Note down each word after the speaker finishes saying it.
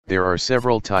There are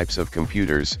several types of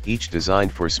computers, each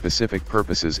designed for specific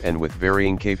purposes and with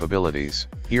varying capabilities.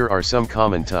 Here are some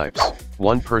common types.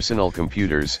 1. Personal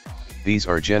computers. These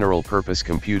are general-purpose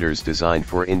computers designed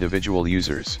for individual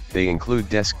users. They include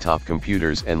desktop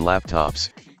computers and laptops,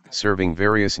 serving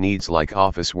various needs like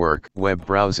office work, web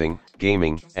browsing,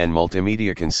 gaming, and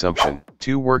multimedia consumption.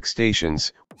 2.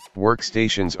 Workstations.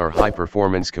 Workstations are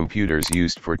high-performance computers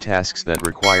used for tasks that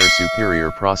require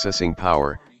superior processing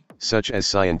power, such as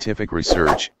scientific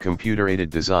research, computer-aided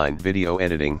design, video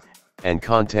editing, and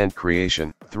content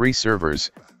creation. 3. Servers.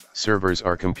 Servers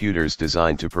are computers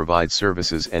designed to provide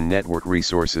services and network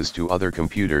resources to other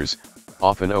computers,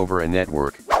 often over a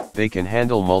network. They can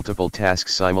handle multiple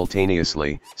tasks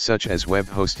simultaneously, such as web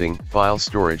hosting, file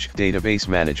storage, database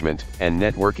management, and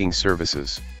networking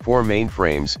services. 4.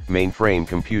 Mainframes. Mainframe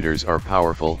computers are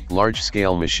powerful,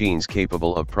 large-scale machines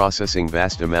capable of processing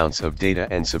vast amounts of data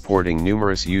and supporting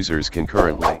numerous users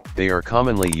concurrently. They are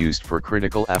commonly used for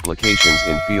critical applications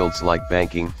in fields like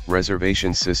banking,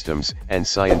 reservation systems, and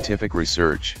scientific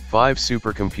research. 5.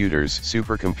 Supercomputers.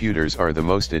 Supercomputers are the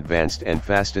most advanced and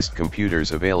fastest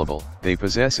computers available. They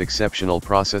possess exceptional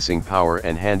processing power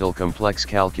and handle complex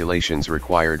calculations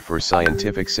required for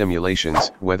scientific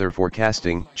simulations, weather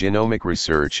forecasting, genomic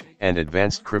research, and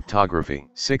advanced cryptography.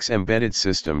 6. Embedded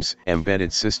systems.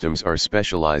 Embedded systems are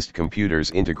specialized computers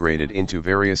integrated into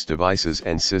various devices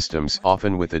and systems,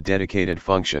 often with a dedicated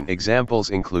function. Examples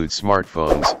include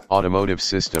smartphones, automotive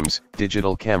systems,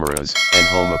 digital cameras, and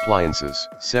home appliances.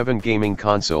 7. Gaming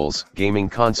consoles. Gaming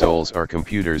consoles are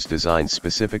computers designed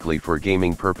specifically for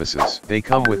gaming purposes. They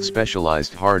come with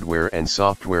specialized hardware and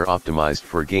software optimized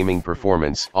for gaming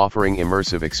performance, offering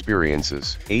immersive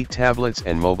experiences. 8. Tablets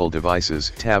and mobile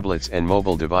devices. Tablets and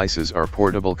mobile devices are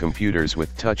portable computers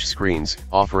with touch screens,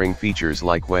 offering features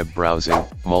like web browsing,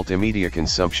 multimedia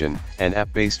consumption, and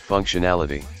app-based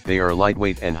functionality. They are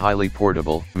lightweight and highly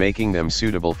portable, making them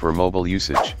suitable for mobile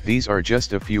usage. These are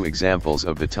just a few examples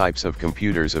of the types of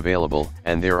computers available,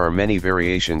 and there are many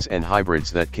variations and hybrids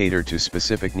that cater to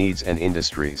specific needs and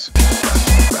industries.